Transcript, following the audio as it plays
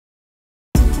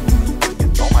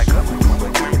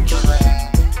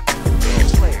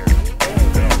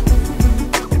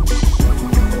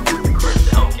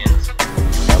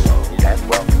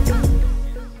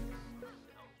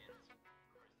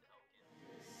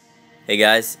Hey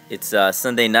guys, it's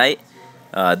Sunday night.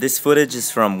 This footage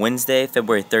is from Wednesday,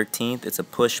 February 13th. It's a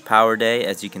push power day,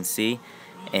 as you can see.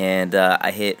 And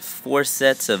I hit 4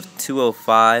 sets of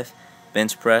 205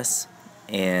 bench press.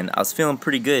 And I was feeling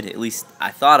pretty good, at least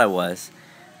I thought I was.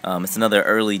 It's another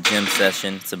early gym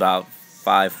session. It's about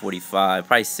 5:45,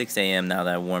 probably 6 a.m. now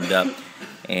that I warmed up.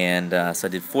 And so I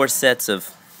did 4 sets of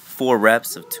 4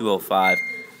 reps of 205.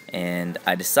 And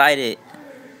I decided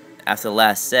after the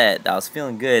last set that I was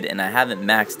feeling good, and I haven't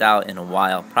maxed out in a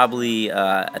while, probably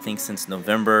I think since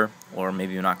November or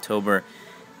maybe in October,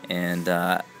 and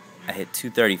I hit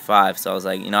 235, so I was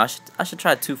like, you know, I should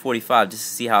try 245 just to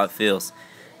see how it feels.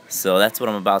 So that's what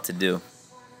I'm about to do.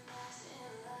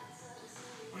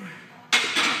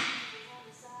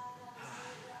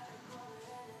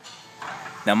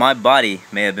 Now my body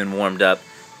may have been warmed up,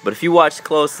 but if you watch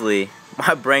closely,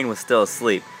 my brain was still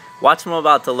asleep. Watch what I'm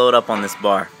about to load up on this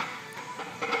bar.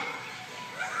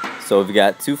 So we've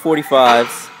got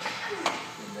 245s,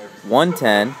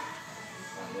 110.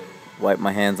 Wipe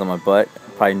my hands on my butt.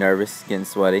 I'm probably nervous, getting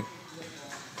sweaty.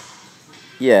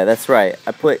 Yeah, that's right.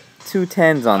 I put 2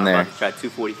 10s on there. I'm about to try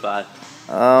 245.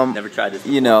 Never tried this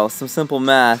before. You know, some simple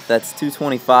math. That's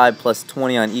 225 plus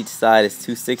 20 on each side is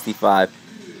 265.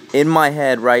 In my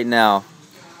head right now,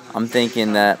 I'm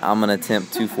thinking that I'm gonna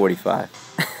attempt 245.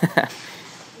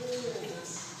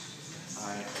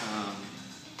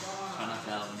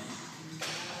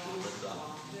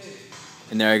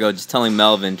 And there I go, just telling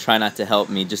Melvin, try not to help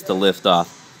me, just to lift off.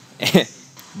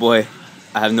 Boy,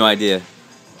 I have no idea.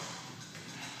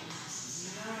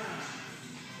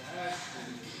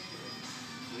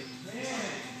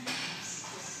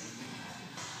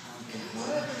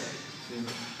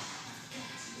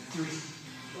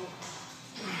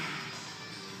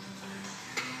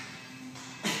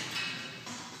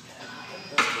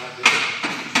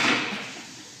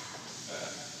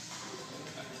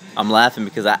 I'm laughing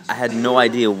because I had no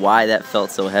idea why that felt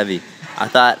so heavy. I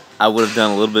thought I would have done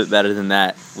a little bit better than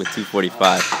that with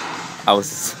 245. I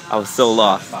was so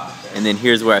lost. And then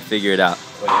here's where I figure it out.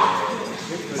 That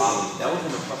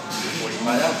wasn't a fucking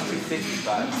 245, that was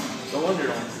 265. No wonder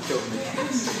it almost killed me.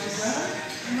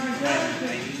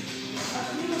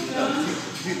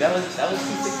 Dude, that was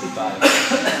 265.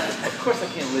 Of course I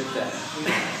can't lift that.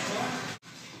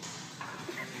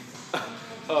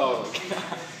 Oh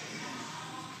god.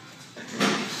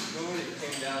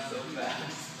 Down so fast.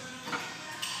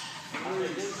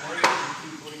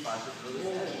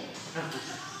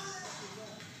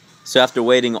 So after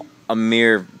waiting a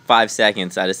mere 5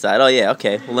 seconds, I decided, oh yeah,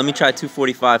 okay, well let me try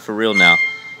 245 for real now.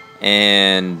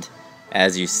 And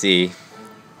as you see,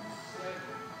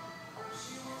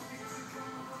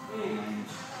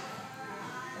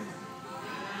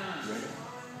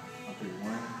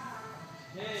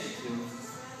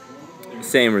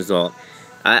 same result.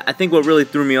 I think what really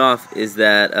threw me off is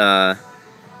that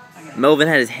Melvin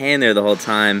had his hand there the whole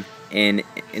time, and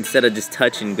instead of just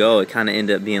touch and go, it kind of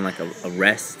ended up being like a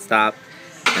rest stop,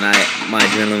 and my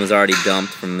adrenaline was already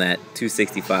dumped from that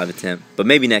 265 attempt. But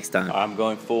maybe next time. I'm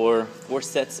going for 4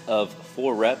 sets of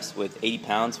 4 reps with 80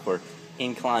 pounds for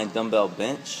incline dumbbell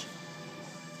bench.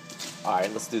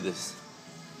 Alright, let's do this.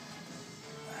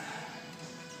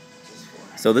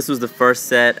 So this was the first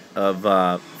set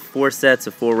of 4 sets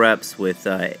of 4 reps with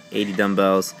 80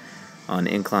 dumbbells on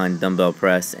incline dumbbell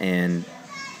press, and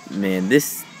man,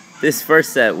 this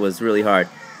first set was really hard.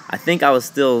 I think I was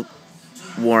still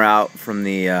wore out from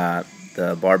the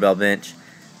barbell bench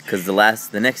because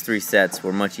the next 3 sets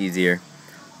were much easier.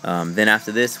 Then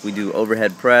after this, we do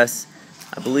overhead press.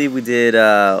 I believe we did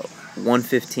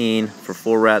 115 for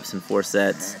 4 reps and 4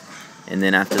 sets, and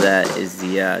then after that is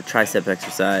the tricep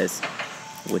exercise,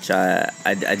 which I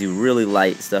do really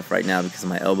light stuff right now because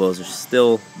my elbows are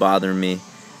still bothering me.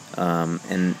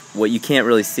 And what you can't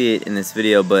really see it in this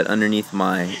video, but underneath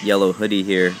my yellow hoodie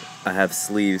here, I have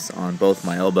sleeves on both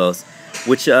my elbows,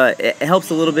 which it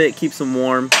helps a little bit, keeps them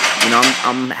warm. You know,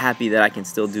 I'm happy that I can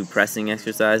still do pressing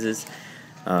exercises.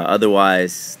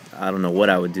 Otherwise, I don't know what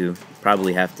I would do.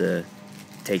 Probably have to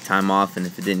take time off, and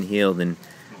if it didn't heal, then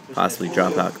possibly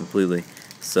drop out completely.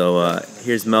 So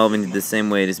here's Melvin, did the same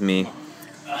weight as me.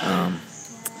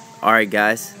 Alright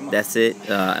guys, that's it,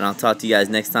 and I'll talk to you guys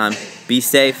next time. Be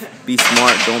safe, be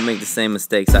smart, don't make the same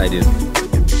mistakes I do.